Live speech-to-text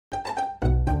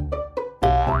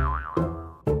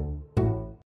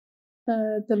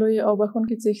د لوی او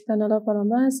بښونکي څښتن الله په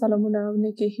نامه سلامونه او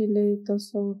نیکې هیلې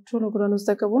تاسو ټولو ګرانو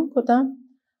زده کوونکو ته.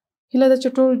 هیله ده چې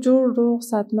ټول جوړ روغ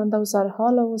صحتمند او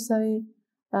سرحاله اوسئ.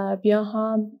 بیا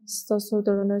هم ستاسو د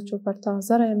رڼا چوپړ ته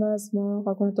حاضره یم. زما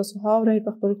غږونه تاسو اورئ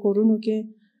په خپل کورونو کې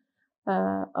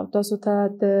او تاسو ته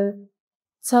د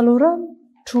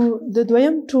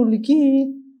دویم ټولګي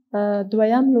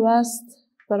دویم لوست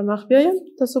پر مخ بیایم.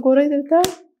 تاسو ګورئ دلته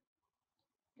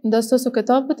دا ستاسو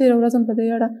کتاب په تېره ورځ هم په دې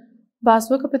اړه بحث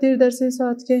وکړه په تېر درسي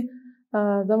ساعت کې.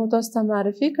 دا مو تاسو ته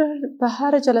معرفي کړ. په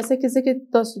هره جلسه کې ځکه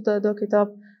تاسو ته دا کتاب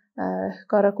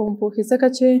ښکاره کوم پوښي ځکه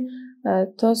چې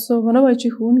تاسو ونه وایئ چې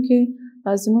ښوونکي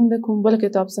زموږ د کوم بل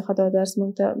کتاب څخه دا درس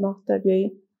موږ ته بیایي.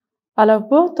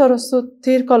 الفبا تا راسو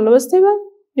تېر کال لوستی وه.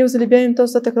 یو ځلې بیا یم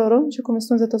تاسو ته تکراروم چې کومه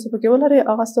ستونزه تاسو پکې ولرئ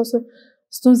هغه ستاسو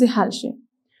ستونزې حل شي.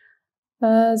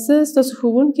 زه ستاسو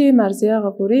ښوونکې مرضیه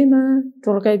غفوري یم.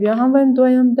 ټولګی بیا هم وایم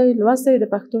دویم دی. لوست دی د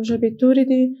پښتو ژبې توري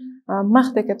دی.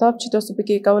 مخته کتاب چې تاسو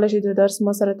پکې کولی شئ د درس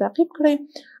ما سره تعقیب کړئ.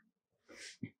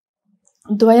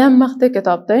 دویم مخته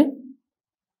کتاب دی.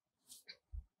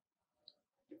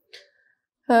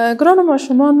 ګرانو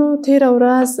ماشومانو تېره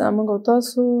ورځ موږ او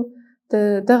تاسو د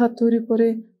دغه توري پورې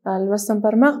لوستم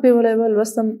پر مخ بیولی و.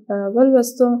 لوستم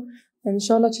ولوستو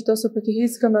انشاءالله چې تاسو پکې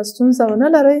هیڅ کومه ستونزه ونه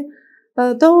لرئ.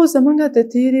 دا و زموږ د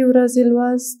تېرې ورځې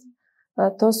لوست.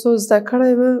 تاسو زده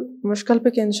کړی و مشکل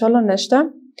پکې انشاءالله نشته.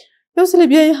 یو ځلې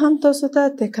بیا یې هم تاسو ته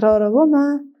تکرارومه.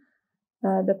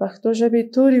 د پښتو ژبې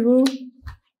توري وو.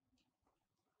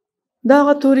 دا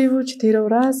هغه توري وو چې تېره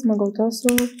ورځ موږ او تاسو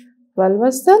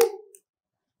ولوستل.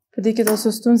 په دې کې تاسو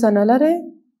ستونزه نه لرئ.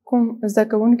 کوم زده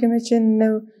کوونکي مې چې نو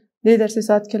دې درسي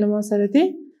ساعت کې له ما سره دي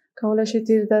کولی شئ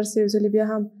تېر درس یو ځلې بیا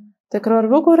هم تکرار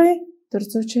وګورئ تر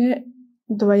څو چې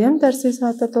دویم درسي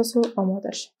ساعت ته تاسو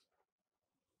آماده شئ.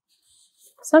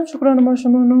 سم شو ګرانو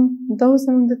ماشومانو. دا اوس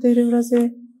زموږ د تېرې ورځې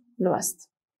لوست.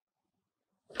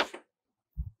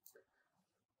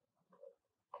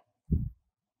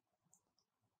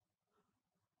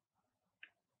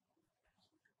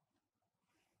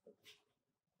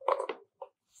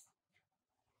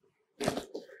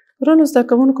 ګرانو زده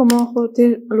کوونکو ما خو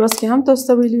تېر لوست کې هم تاسو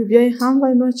ته ویلي بیا یې هم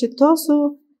وایم چې تاسو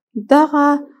دغه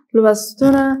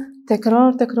لوستونه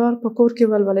تکرار په کور کې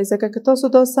ولولئ ځکه که تاسو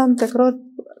دا سم تکرار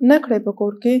نه کړئ په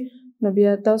کور کې نو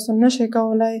بیا تاسو نشئ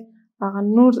کولی هغه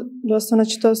نور لوستونه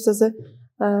چې تاسو ته زه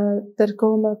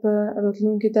درکوم په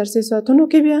راتلونکي درسي ساعتونو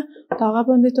کې بیا په هغه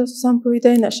باندې تاسو سم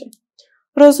پوهېدی نشئ.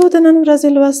 راځو د نن ورځې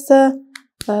لوست ته.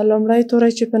 لومړی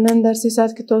توری چې په نن درسي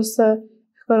ساعت کې تاسو ته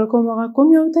ښکاره کوم هغه کوم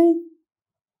یو دی؟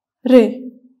 ر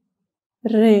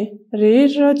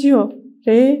رادیو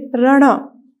رڼا.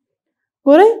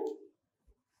 ګورئ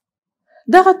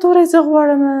دغه توری زه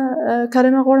غواړم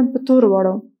کلمه غواړم په تور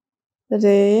واړوم. ر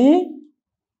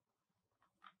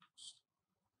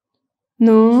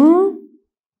نو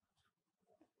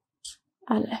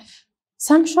الف.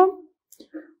 سم شو؟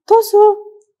 تاسو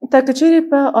ته که چیرې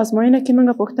په ازموینه کې موږ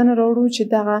پوښتنه راوړو چې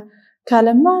دغه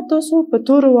کلمه تاسو په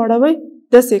تور واړوئ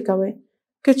داسې کوئ.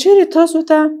 که چیرې تاسو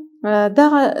ته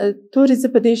دغه توري زه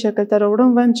په دې شکل ته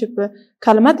راوړم وایم چې په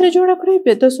کلمه ترې جوړه کړئ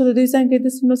بیا تاسو د دې څنګ کې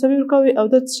داسې مساوي ورکوئ او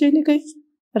دا څه شی لیکئ؟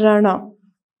 رڼا.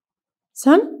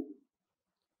 سم؟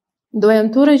 دویم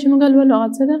توری چې موږ لولو هغه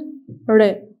څه ده؟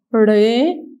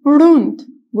 ړوند.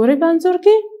 ګورئ په انځور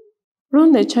کې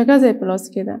ړوند دی چکه ځای په لاس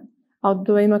کې ده. او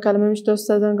دویمه کلمه مې چې تاسو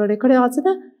ته ځانګړې کړې هغه څه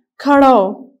ده؟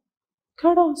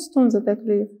 کړاو. ستونزه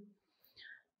تکلیف.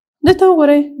 دلته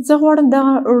وګورئ زه غواړم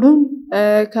دغه ړوند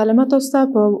کلمه تاسو ته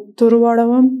په تور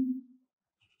واړوم.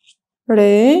 ړ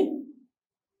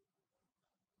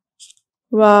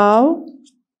واو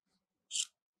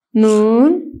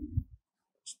نون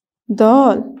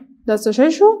دال. دا څه شی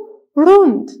شو؟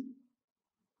 ړوند.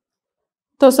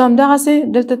 تاسو همدغسې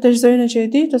دلته تش ځایونه چې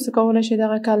دي تاسو کولی شئ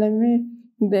دغه کلمې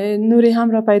نورې هم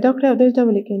را پیدا کړئ او دلته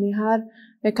ولیکئ. هر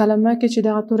کلمه کې چې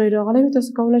دغه توری راغلی وي تاسو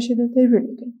کولی شئ دلته یې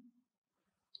ولیکئ.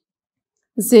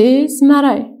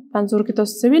 زمری. په انځور کې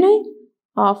تاسو څه وینئ؟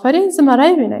 آفرین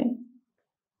زمری وینئ.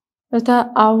 دلته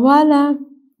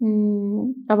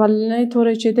اولنی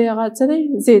توری چې دی هغه څه دی؟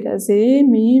 زی ده. زی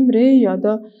میم ری. یا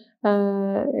دا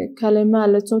کلمه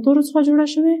له څو تورو څخه جوړه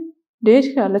شوې؟ ډېر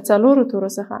ښه له څلورو تورو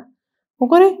څخه.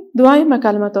 وګورئ دویمه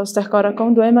کلمه تاسو ته ښکاره کوم.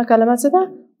 دویمه کلمه څه ده؟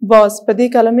 باز. په دې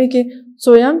کلمې کې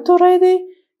څویم توری دی؟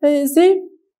 زی.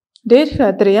 ډېر ښه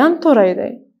دریم توری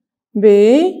دی. ب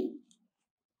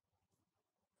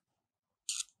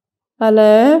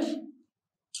الف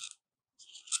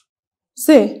ز.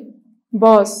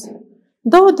 باز.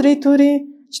 دا درې توري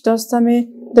چې تاسو ته مې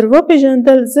در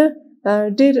وپېژندل. زه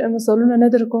ډېر مثالونه نه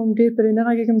در کوم ډېر پرې نه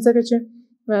غږېږم ځکه چې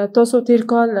تاسو تېر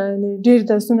کال ډېر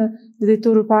درسونه د دې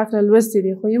تورو په هکله لوستي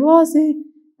دي خو یوازې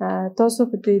تاسو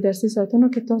په دې درسي ساعتونو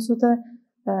کې تاسو ته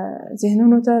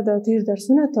ذهنونو ته د تیر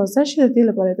درسونه تازه شي. د دې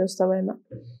لپاره درس ته وایم.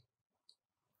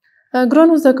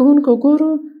 ګرانو زده کوونکو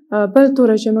ګورو بل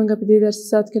توری چې موږ په دې درسي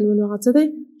ساعت کې لولو هغه څه دی؟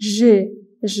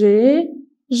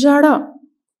 ژړا.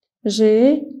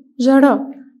 ژړا.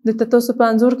 دلته تاسو په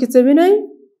انځور کې څه وینئ؟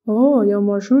 یو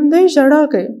ماشوم دی ژړا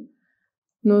کوي.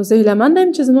 نو زه هیله مند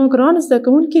یم چې زما ګران زده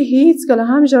کوونکي هیڅکله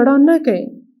هم ژړا نه کوي،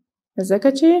 ځکه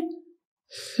چې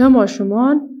ښه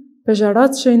ماشومان په ژړا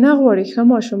څه شی نه غواړي. ښه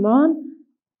ماشومان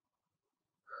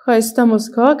ښایسته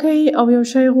مسکا کوي او یو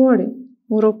شی غواړي.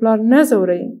 مور او پلار نه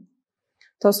ځوروي.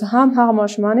 تاسو هم هغه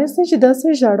ماشومان یاستئ چې داسې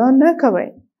ژړا نه کوئ.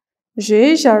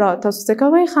 ژړا. تاسو څه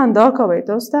کوئ؟ خندا کوئ.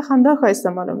 تاسو ته خندا ښایسته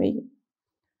معلومیږي.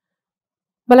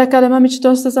 بله کلمه مې چې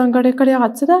تاسو ته ځانګړې کړې هغه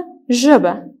څه ده؟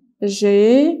 ژبه.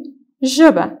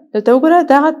 ژبه. دلته وګوره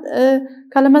دغه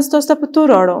کلمه زه تاسو ته په تور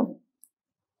اړوم.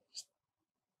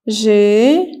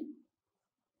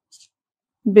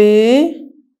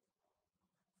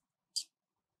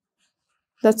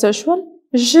 دا څه شول؟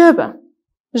 ژبه.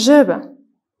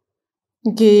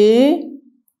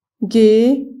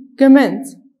 ګمنت.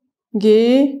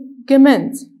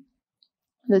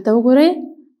 دلته وګورئ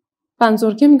په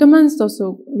انځور کې هم ګمنت تاسو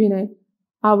وینئ.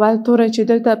 اول توری چې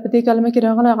دلته په دې کلمه کې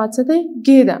راغلی هغه څه دی؟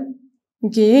 ده.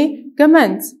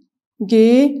 ګمنت.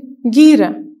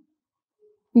 ګیره.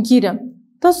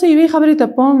 تاسو یوې خبرې ته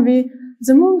پام وي،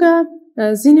 زمونږ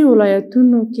ځینې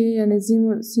ولایتونو کې یعنې ځینو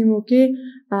سیمو کې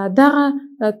دغه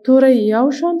توری یو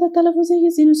شانته تلفظیږي،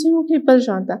 ځینو سیمو کې بل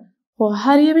شانته، خو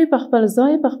هر یوې په خپل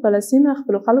ځای په خپله سیمه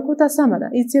خپلو خلکو ته سمه ده،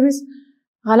 هیڅ یوې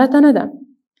غلطه نه ده.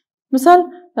 مثال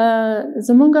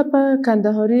زمونږ په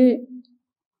کندهاري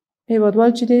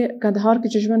هیوادوال چې دی کندهار کې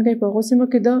چې ژوند کوي په هغو سیمو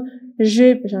کې دا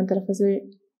په شان تلفظوي.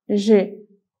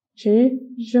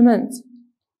 ژمنت.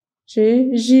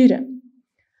 ژیره.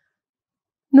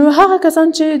 نو هغه کسان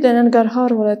چې د ننګرهار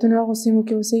ولایتونو هغو سیمو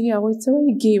کې اوسېږي هغوی څه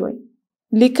وایي؟ وایي.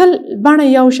 لیکل بڼه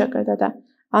یو شکل ده.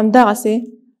 همدغسې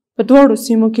په دواړو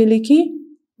سیمو کې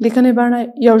لیکنې بڼه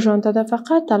یو شانته ده،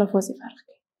 فقط تلفظ یې فرق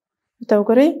کوي. ته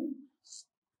وګورئ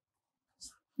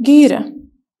ګیره.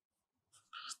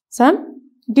 سم؟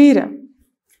 ګیره.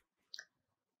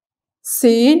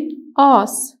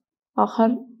 آس. آخر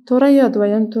توری یا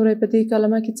دویم توری په دې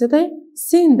کلمه کې څه دی؟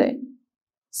 دی.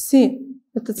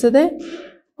 دلته څه دی؟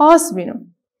 آس وینو.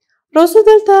 راځو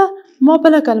دلته ما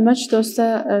بله کلمه چې تاسو ته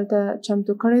دلته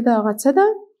چمتو کړې ده هغه څه ده؟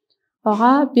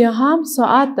 هغه بیا هم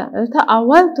ساعت ده. دلته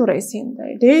اول توری دی.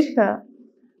 ډېر ښه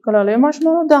ګلالیو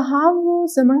ماشومانو، دا هم و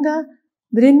زموږ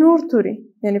 3 نور توري،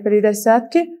 یعنې په دې درسي ساعت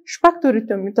کې 6 توري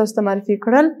تاسو ته معرفي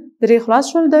کړل. 3 خلاص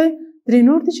شول، دی 3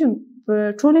 نور دي چې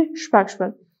ټولې 6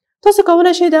 شول. تاسو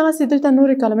کولی شئ دغسې دلته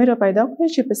نورې کلمې را پیدا کړئ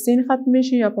چې په سین ختمې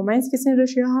شي یا په منځ کې سین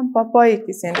راشي یا هم په پای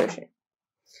کې سین راشي.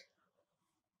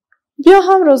 بیا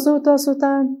هم راځو تاسو ته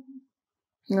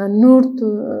نور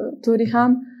توري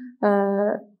هم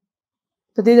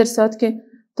په دې درسي ساعت کې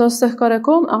تاسو ته ښکاره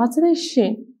کوم. هغه څه دی؟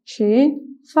 شین.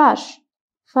 فرش.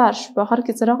 په آخر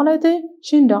کې څه راغلی دی؟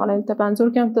 شین راغلی. دلته په انځور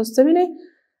کې هم تاسو څه وینئ؟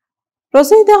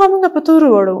 راځئ دغه موږ په تورو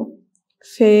واړو.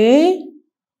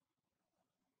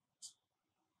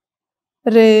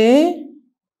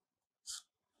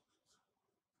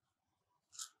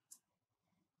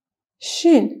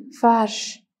 شین. فرش.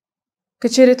 که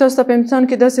چیرې تاسو ته په امتحان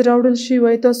کې داسې راوړل شي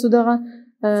وایي تاسو دغه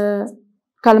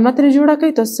کلمه ترې جوړه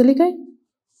کړئ، تاسو څه لیکئ؟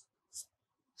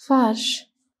 فرش.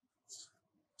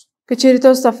 که چیرې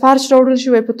تاسو ته فرش راوړل شي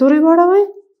وایي په تورې واړوئ،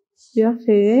 بیا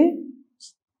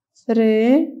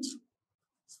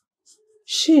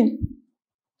شین.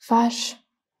 فرش.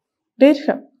 ډېر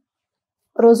ښه.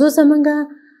 راځو زموږ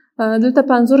دلته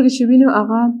په انځور کې چې وینو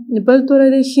هغه بل توری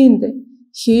دی ښین دی.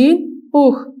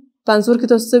 اوښ. په انځور کې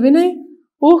تاسو څه وینئ؟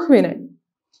 اوښ وینئ.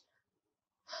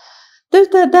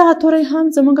 دلته دغه توری هم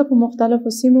زموږ په مختلفو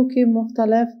سیمو کې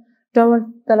مختلف ډول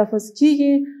تلفظ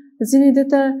کیږي. ځینې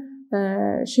دلته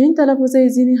شین تلفظ یې،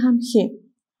 ځینې هم ښین.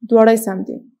 دواړه سم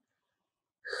دي.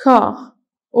 ښاخ.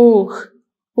 اوښ.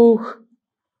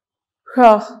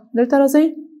 ښاخ. دلته راځئ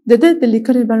د دې د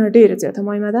لیکنې بڼه ډېره زیاته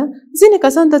مهمه ده. ځینې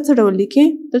کسان دا څه ډول لیکي؟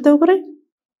 دلته وګورئ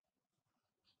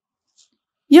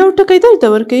یو ټکی دلته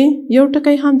ورکوي، یو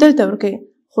ټکی هم دلته ورکوي،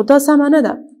 خو دا سمه نه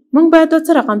ده. موږ باید دا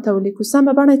څه رقم ته ولیکو؟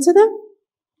 سمه بڼه یې څه ده؟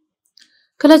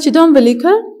 کله چې دا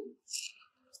ولیکه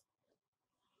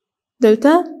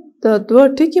دلته دا 2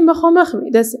 ټکي مخامخ وي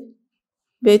داسې.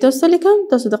 بیا یې تاسو څه لیکم؟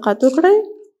 تاسو دقت وکړئ.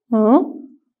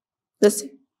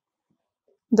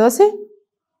 داسې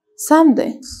سم دی.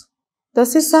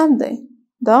 داسې سم دی.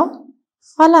 دا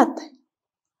غلط دی.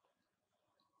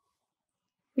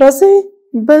 راځئ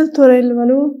بل توری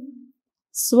لولو.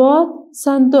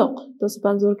 صندوق. تاسو په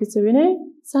انځور کې څه وینئ؟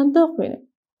 صندوق وینئ.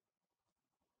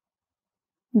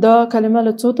 دا کلمه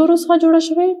له څو تورو څخه جوړه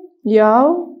شوې؟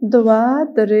 1 2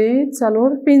 3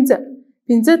 4 5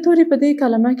 5 توري په دې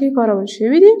کلمه کې کارول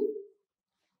شوي دي.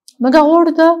 موږ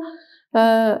غواړو دا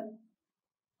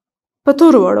په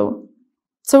تورو واړو.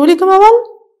 څه ولیکم اول؟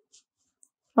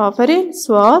 آفرین.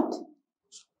 صاد،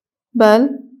 بل،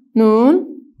 نون،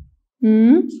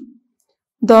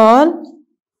 دال،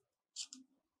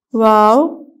 واو،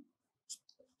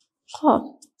 قاف.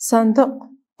 صندوق.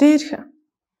 ډېر ښه.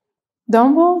 دا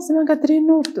هم زموږ 3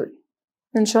 نور توري.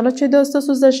 انشاءالله چې دا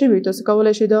ستاسو زده شوي. تاسو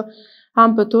کولی شئ دا هم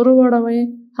په تورو واړوئ،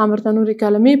 هم ورته نورې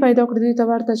کلمې پیدا کړئ دې ته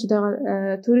ورته چې دغه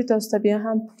توري تاسو ته بیا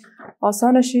هم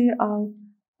اسانه شي او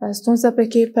ستونزه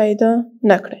پکې پیدا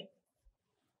نه کړئ.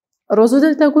 راځو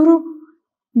دلته ګورو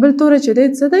بل توری چې دی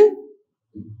څه دی؟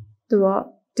 2.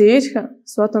 ډېر ښه.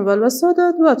 سوات هم ولوستو. دا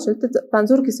 2 چلته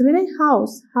پنځور کې څه ویلی؟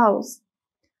 هاوس. هاوس.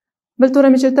 بل توری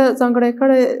مې چېرته ځانګړی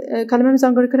کړی کلمه مې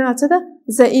ځانګړې کړې هغه څه ده؟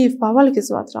 ضعیف. په اول کې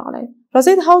سوات راغلی.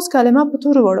 راځئ د هاوس کلمه په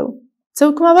تورو واړو. څه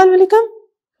وکړم اول ولیکم؟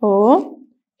 هو،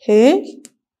 هې،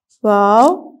 واو.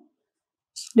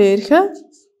 ډېر ښه.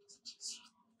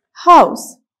 هاوس.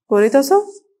 ګورئ تاسو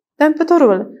دا مې په تورو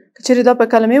واړو. که چېرې دا په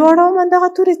کلمې واړوم همدغه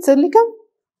توري څه لیکم؟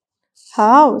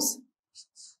 هاوس.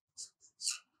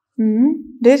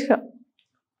 ډېر ښه.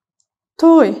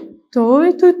 توی. توی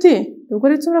توتي.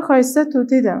 وګورئ څومره ښایسته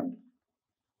توتي ده.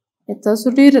 تاسو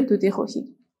ډېره توتي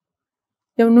خوښېږي.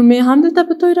 یو نوم یې هم دلته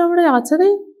په توی راوړی. هغه څه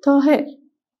دی؟ طاهر.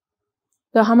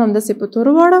 دا هم همداسې په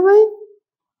تورو واړوئ،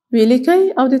 ویې لیکئ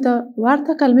او دې ته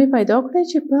ورته کلمې پیدا کړئ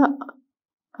چې په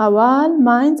اول،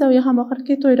 منځ او یا هم آخر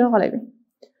کې توی راغلی وي.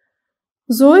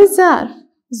 زوی ظرف.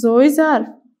 زوی ظرف.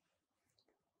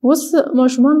 اوس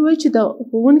ماشومان وایي چې د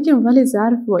ښوونکي ولې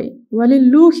ظرف وایي؟ ولې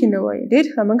لوښي نه وایي؟ ډېر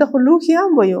ښه. موږ خو لوښي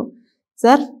هم وایو.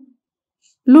 ظرف،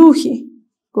 لوښي.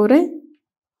 ګورئ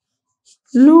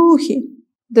لوښي.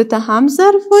 ده ته هم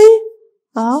ظرف وایي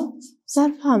او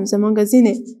ظرف هم. زموږ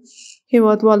ځینې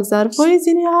هېوادوال ظرف وایي،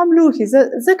 ځینې هم لوښي.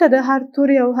 ځکه د هر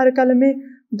توري او هر کلمې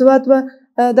 2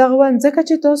 دغه وایم ځکه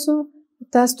چې تاسو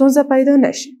ته ستونزه پیدا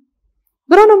نه شي.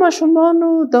 ګرانو ماشومانو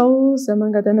دا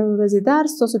زموږ د نن ورځې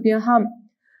درس. تاسو بیا هم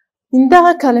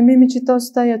دغه کلمې مې چې تاسو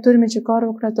ته یا توري مې چې کار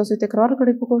وکړه تاسو تکرار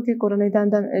کړئ په کور کې. کورنۍ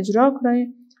دنده اجرا کړئ.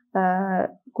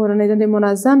 کورنۍ دندې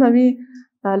منظمه وي.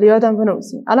 له یاده هم ونه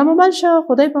وځي. الله مو مل شه.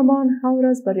 خدای پامان. ښه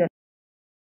ورځ. بریا.